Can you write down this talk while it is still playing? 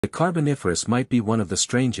The Carboniferous might be one of the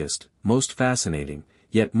strangest, most fascinating,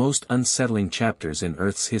 yet most unsettling chapters in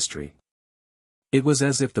Earth's history. It was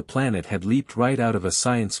as if the planet had leaped right out of a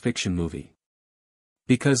science fiction movie.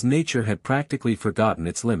 Because nature had practically forgotten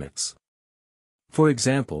its limits. For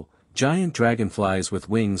example, giant dragonflies with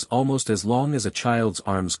wings almost as long as a child's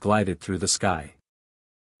arms glided through the sky.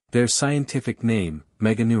 Their scientific name,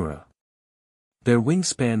 Meganeura. Their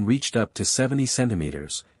wingspan reached up to 70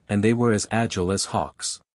 centimeters, and they were as agile as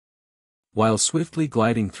hawks. While swiftly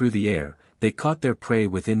gliding through the air, they caught their prey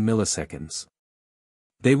within milliseconds.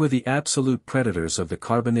 They were the absolute predators of the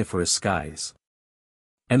Carboniferous skies.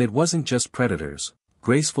 And it wasn't just predators,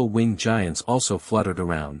 graceful winged giants also fluttered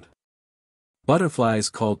around. Butterflies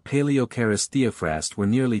called Paleocharis theophrast were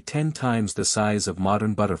nearly 10 times the size of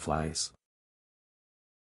modern butterflies.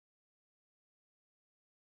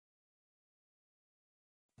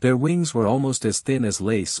 Their wings were almost as thin as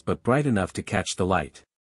lace but bright enough to catch the light.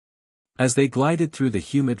 As they glided through the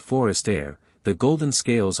humid forest air, the golden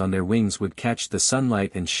scales on their wings would catch the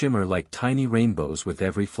sunlight and shimmer like tiny rainbows with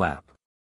every flap.